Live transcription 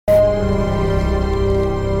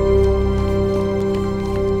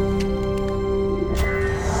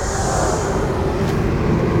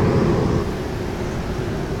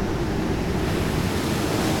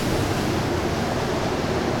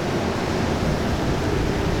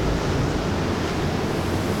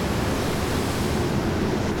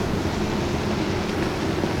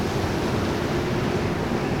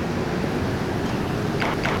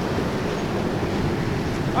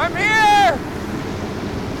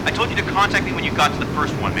I told you to contact me when you got to the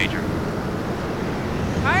first one, Major.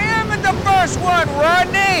 I am at the first one,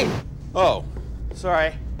 Rodney! Oh,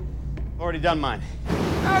 sorry. Already done mine.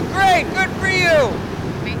 Oh, great! Good for you!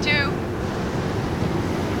 Me too.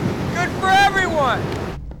 Good for everyone!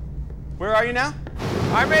 Where are you now?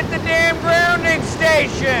 I'm at the damn grounding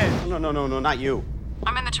station! No, not you.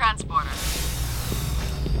 I'm in the transporter.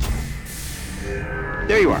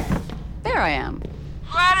 There you are. There I am.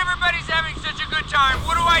 Glad everybody's having such a good time.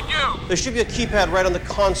 What do I do? There should be a keypad right on the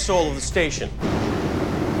console of the station.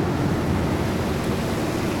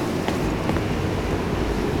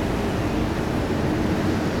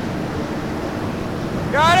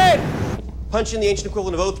 Got it! Punch in the ancient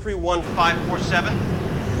equivalent of 031547.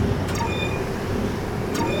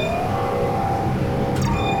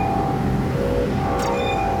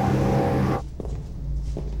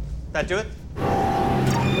 That do it?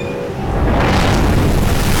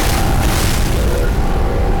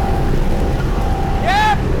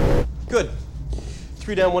 Yep! Good.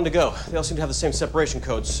 3 down, 1 to go. They all seem to have the same separation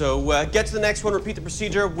code. So get to the next one, repeat the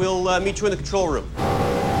procedure. We'll meet you in the control room.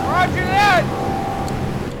 Roger that!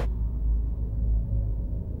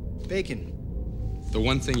 Bacon. The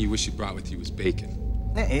one thing you wish you brought with you was bacon.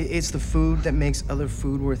 It's the food that makes other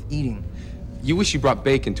food worth eating. You wish you brought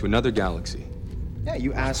bacon to another galaxy. Yeah,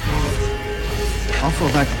 you asked me. I'll for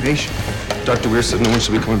evacuation. Dr. Weir said no one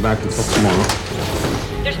should be coming back until tomorrow.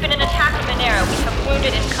 There's been an attack in Monero. We have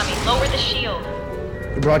wounded incoming. Lower the shield.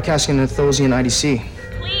 We're broadcasting an Athosian IDC.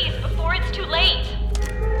 Please, before it's too late.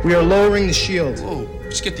 We are lowering the shield. Whoa,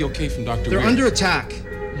 just get the okay from Dr. They're Weir. under attack.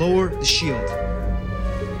 Lower the shield.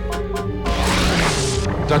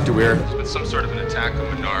 Dr. Weir, there's been some sort of an attack on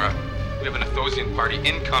Monera. We have an Athosian party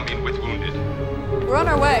incoming with wounded. We're on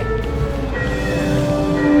our way.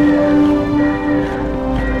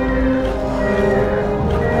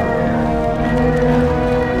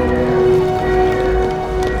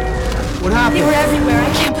 What happened? They were everywhere.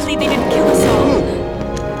 I can't believe they didn't kill us all.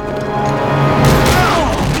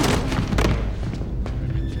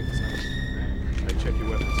 Check your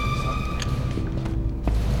weapons.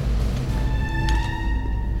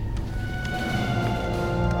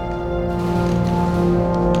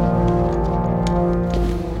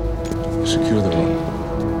 Secure the room.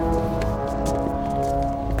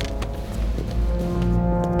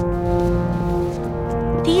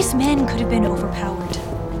 These men could have been overpowered.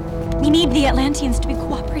 We need the Atlanteans to be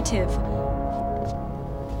cooperative.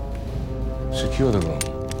 Secure the room.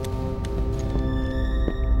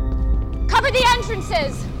 Cover the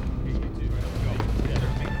entrances!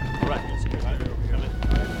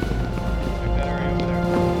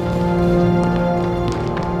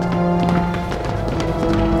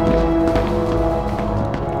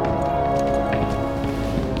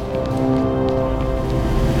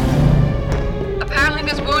 Apparently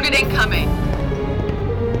there's wounded incoming.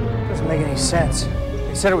 Doesn't make any sense.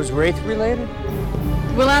 They said it was Wraith related?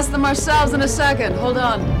 We'll ask them ourselves in a second. Hold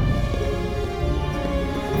on.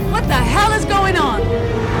 What the hell is going on?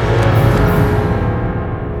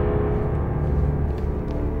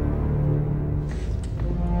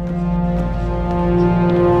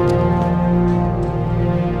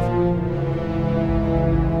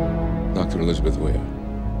 Dr. Elizabeth Weir.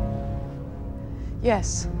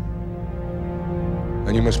 Yes.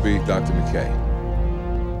 And you must be Dr. McKay.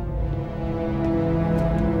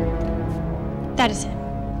 That is him.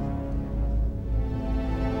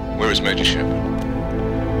 Where is Major Shepard?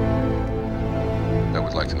 I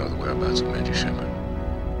would like to know the whereabouts of Major Shepard.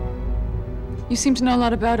 You seem to know a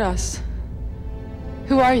lot about us.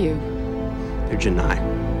 Who are you? They're Janai.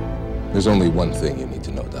 There's only one thing you need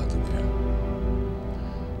to know, Dr. Weir.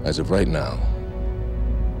 As of right now,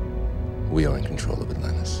 we are in control of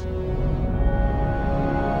Atlantis.